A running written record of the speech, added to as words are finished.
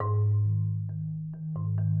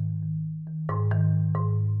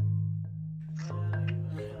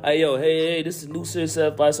Hey, this is New City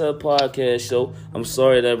 757 podcast show. I'm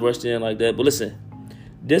sorry that I rushed in like that, but listen,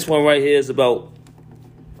 this one right here is about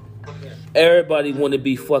everybody want to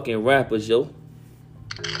be fucking rappers, yo.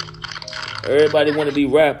 Everybody want to be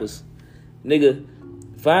rappers. Nigga,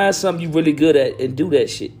 find something you really good at and do that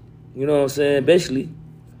shit. You know what I'm saying? Basically.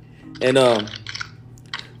 And I'm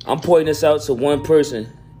pointing this out to one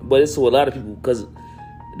person, but it's to a lot of people, because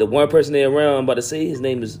the one person they around, I'm about to say his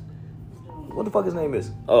name is, what the fuck his name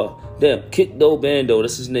is? Oh, damn, Kickdoe Bandoe,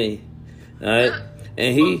 that's his name. Alright?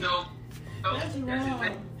 And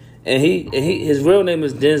his real name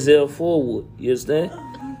is Denzel Forward. You understand?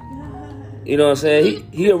 You know what I'm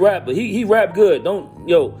saying? He a rapper. He rap good.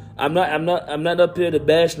 I'm not up here to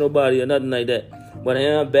bash nobody or nothing like that. But I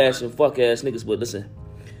am bashing fuck ass niggas. But listen,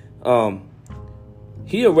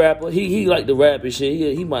 he a rapper. He like to rap and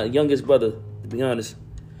shit. He my youngest brother, to be honest.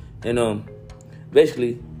 And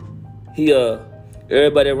basically,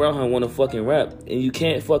 everybody around him want to fucking rap, and you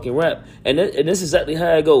can't fucking rap. And this is exactly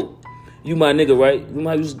how I go. You my nigga, right?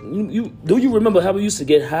 Do you remember how we used to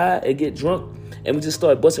get high and get drunk, and we just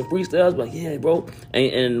started busting freestyles? Like, yeah, bro.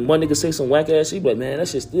 And one nigga say some whack ass shit, but man, that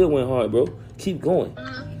shit still went hard, bro. Keep going.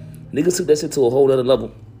 Niggas took that shit to a whole other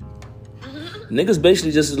level. Niggas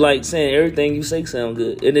basically just like saying everything you say sound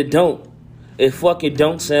good, and it don't. It fucking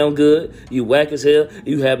don't sound good. You whack as hell.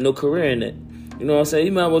 You have no career in that. You know what I'm saying?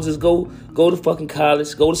 You might as well just go to fucking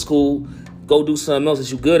college, go to school, go do something else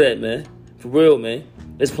that you good at, man. For real, man.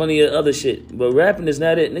 There's plenty of other shit, but rapping is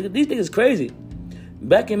not it, nigga. These niggas crazy.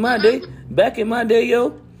 Back in my day,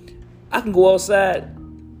 yo, I can go outside,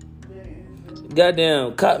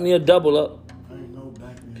 goddamn, cop me a double up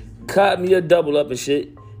and shit,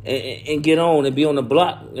 and get on and be on the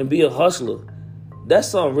block and be a hustler. That's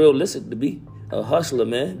something realistic to be a hustler,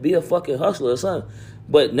 man. Be a fucking hustler or something.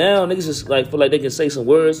 But now niggas just like feel like they can say some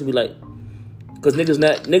words and be like, because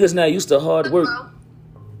niggas not used to hard work.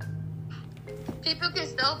 People can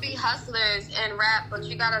still be hustlers and rap, but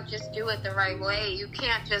you gotta just do it the right way. You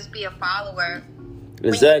can't just be a follower.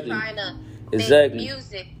 Exactly. When you're trying to make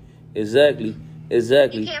music. Exactly.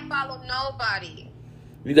 You can't follow nobody.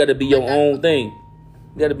 You gotta be your own thing.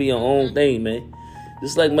 You gotta be your own thing, man.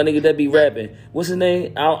 Just like my nigga that be rapping. What's his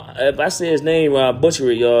name? If I say his name wrong, I butcher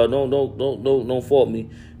it, y'all. Don't fault me.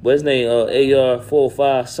 But his name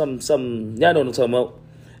AR45 something. Y'all know what I'm talking about.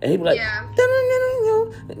 And he be like, yeah.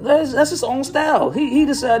 That's his own style. He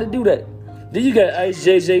decided to do that. Then you got Ice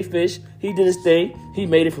JJ Fish. He did his thing. He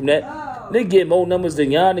made it from that. They get more numbers than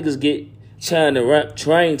y'all niggas get trying to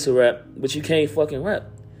rap, but you can't fucking rap.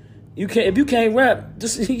 You can't. If you can't rap,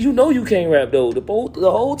 just you know you can't rap though. The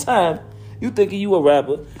whole time you thinking you a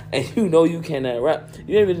rapper and you know you cannot rap.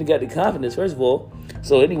 You ain't really got the confidence, first of all.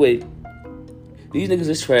 So anyway, these niggas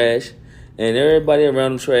is trash, and everybody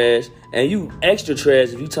around them trash, and you extra trash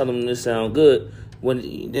if you tell them this sound good.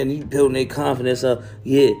 Then you building their confidence up.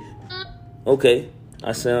 Yeah, okay,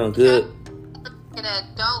 I sound good. That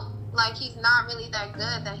don't, like, he's not really that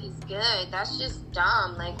good that he's good. That's just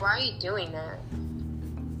dumb. Like, why are you doing that?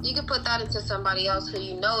 You can put that into somebody else who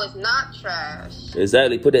you know is not trash.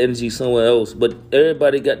 Exactly. Put the energy somewhere else. But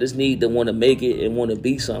everybody got this need to want to make it and want to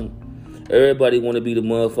be something. Everybody want to be the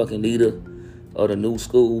motherfucking leader of the new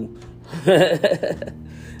school.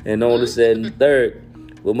 And all this, that, and the third.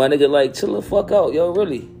 But my nigga, like, chill the fuck out, yo.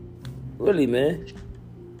 Really, man.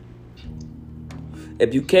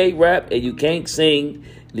 If you can't rap and you can't sing,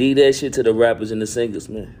 leave that shit to the rappers and the singers,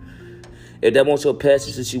 man. If that wants your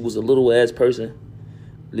passion since you was a little ass person,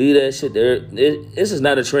 leave that shit there. This is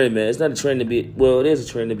not a trend, man. It's not a trend to be, well, it is a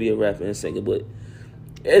trend to be a rapper and singer, but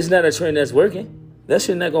it's not a trend that's working. That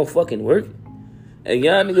shit not gonna fucking work. And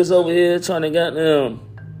y'all niggas over here trying to goddamn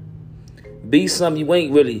be something you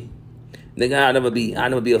ain't really. Nigga, I never be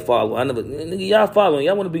a follower. Nigga, y'all following.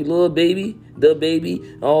 Y'all want to be Lil Baby, The Baby,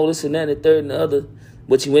 all this and that and the third and the other.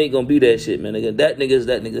 But you ain't gonna be that shit, man, nigga. That nigga is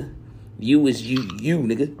that nigga. You is you,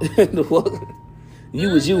 nigga. The fuck?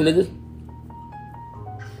 You is you, nigga.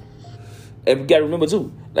 And you gotta remember too,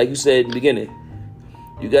 like you said in the beginning,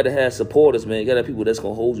 you gotta have supporters, man. You gotta have people that's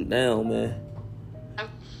gonna hold you down, man.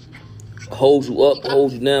 Hold you up,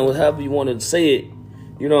 hold you down, however you want to say it.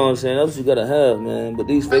 You know what I'm saying? That's what you gotta have, man. But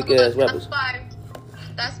these fake ass rappers.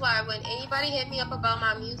 That's why when anybody hit me up about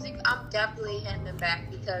my music, I'm definitely hitting them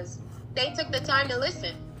back because they took the time to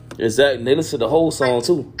listen. Exactly. They listen to the whole song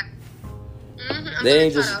too. Mm-hmm. They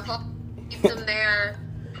ain't just keep them there.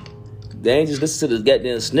 They ain't just listen to the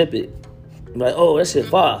goddamn snippet. I'm like, oh, that shit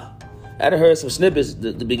fire. I done heard some snippets,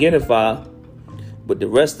 the beginning fire, but the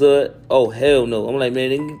rest of it, oh hell no. I'm like,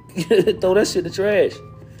 man, throw that shit in the trash.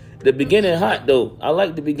 The beginning hot though. I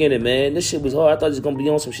like the beginning, man. This shit was hard. I thought it was gonna be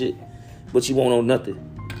on some shit, but you won't know nothing.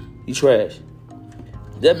 You trash.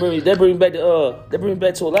 That bring back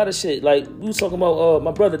to a lot of shit. Like we was talking about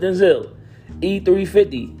my brother Denzel,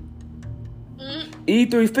 E350.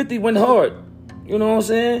 E350 went hard. You know what I'm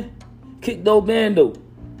saying? Kickdoe, bandoe.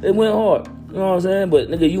 It went hard. You know what I'm saying? But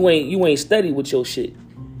nigga, you ain't steady with your shit.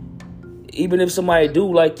 Even if somebody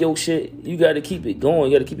do like your shit, you gotta keep it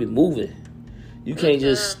going. You gotta keep it moving. You can't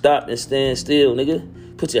just stop and stand still,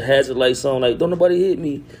 nigga. Put your hazard lights on, like don't nobody hit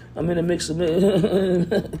me. I'm in the mix of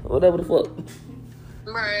whatever the fuck.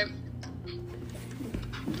 Right.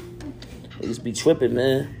 They just be tripping,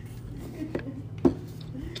 man.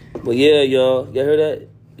 But yeah, y'all heard that?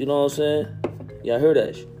 You know what I'm saying? Y'all heard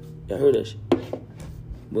that shit.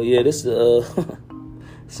 But yeah, this is the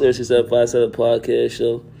Seriously 757 podcast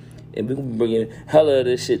show. And we gonna be bringing hella of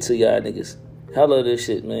this shit to y'all niggas. Hella of this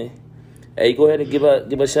shit, man. Hey, go ahead and give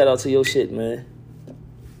a shout out to your shit, man.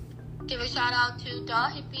 Give a shout out to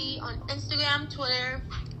Hippie on Instagram, Twitter,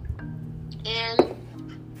 and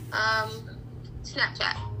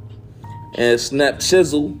Snapchat. And Snap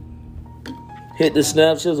Chisel. Hit the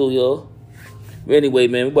Snap Chisel, y'all. But anyway,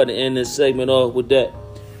 man, we about to end this segment off with that.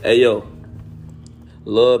 Hey, yo.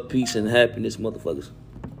 Love, peace, and happiness, motherfuckers.